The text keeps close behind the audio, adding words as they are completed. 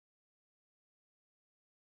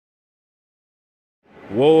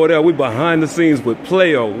Whoa there, we behind the scenes with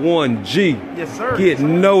Playya 1G. Yes, sir.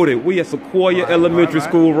 Getting noted. We at Sequoia Elementary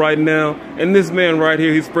School right now. And this man right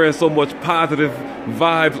here, he's spreading so much positive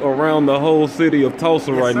vibes around the whole city of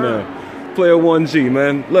Tulsa right now. Playya 1G,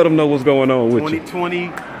 man. Let them know what's going on with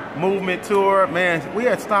 2020 movement tour. Man, we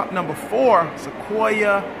at stop number 4,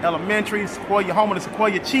 Sequoia Elementary, Sequoia, home of the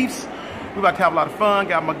Sequoia Chiefs. We about to have a lot of fun.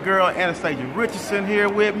 Got my girl Anastasia Richardson here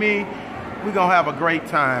with me. We're gonna have a great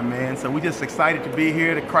time, man. So we're just excited to be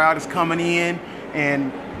here. The crowd is coming in,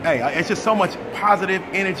 and hey, it's just so much positive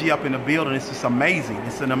energy up in the building. It's just amazing.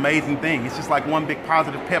 It's an amazing thing. It's just like one big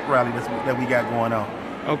positive pep rally that we got going on.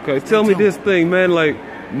 Okay, tell me this thing, man. Like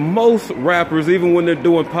most rappers, even when they're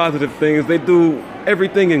doing positive things, they do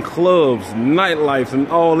everything in clubs, nightlife, and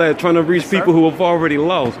all that, trying to reach people who have already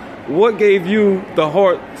lost. What gave you the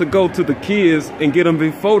heart to go to the kids and get them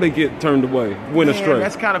before they get turned away, went astray?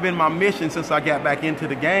 That's kind of been my mission since I got back into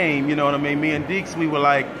the game. You know what I mean? Me and Deeks, we were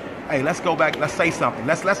like, hey, let's go back, let's say something.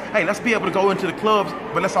 Let's be able to go into the clubs,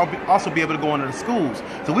 but let's also be able to go into the schools.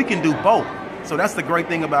 So we can do both. So that's the great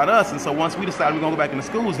thing about us. And so once we decided we're gonna go back in the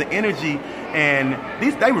schools, the energy and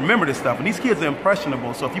they remember this stuff. And these kids are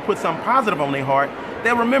impressionable. So if you put something positive on their heart,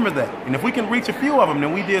 they'll remember that. And if we can reach a few of them,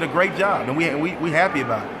 then we did a great job. And we happy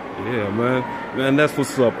about it. Yeah, man, that's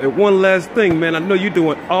what's up. And one last thing, man, I know you're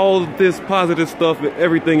doing all this positive stuff and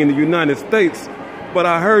everything in the United States, but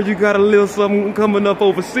I heard you got a little something coming up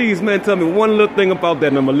overseas, man. Tell me one little thing about that,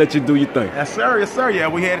 and I'm gonna let you do your thing. Yes, sir. Yes, sir. Yeah,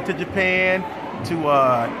 we headed to Japan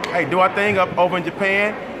to do our thing up over in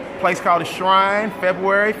Japan. Place called the Shrine,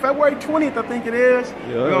 February 20th, I think it is.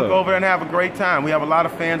 Yeah. We're gonna go over there and have a great time. We have a lot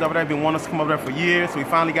of fans over there. Been wanting us to come over there for years, so we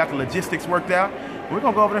finally got the logistics worked out. We're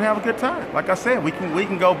gonna go over there and have a good time. Like I said, we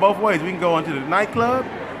can go both ways. We can go into the nightclub,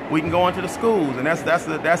 we can go into the schools, and that's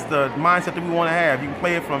the mindset that we want to have. You can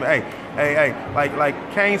play it from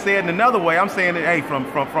like Kane said in another way. I'm saying that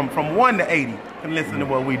from 1 to 80, and listen to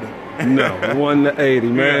what we do. No, 1 to 80,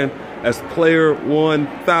 man. Yeah. That's Playya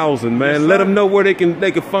 1000, man. Yes, let them know where they can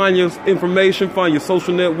find your information, find your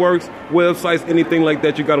social networks, websites, anything like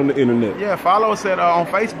that you got on the internet. Yeah, follow us on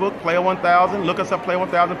Facebook, Playya 1000. Look us up, Playya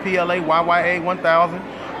 1000, Playya 1000.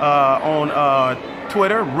 On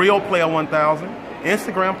Twitter, Real Playya 1000.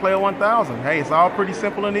 Instagram, Playya 1000. Hey, it's all pretty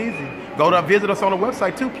simple and easy. Visit us on the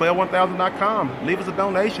website too, Playya1000.com. Leave us a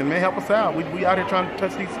donation, man. Help us out. We out here trying to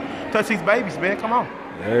touch these babies, man. Come on.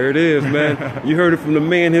 There it is, man. You heard it from the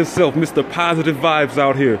man himself, Mr. Positive Vibes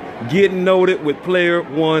out here. Getting noted with Playya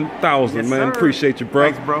 1000, yes, man. Sir. Appreciate you,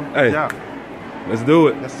 bro. Thanks, bro. Hey, let's do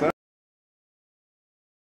it. Yes, sir.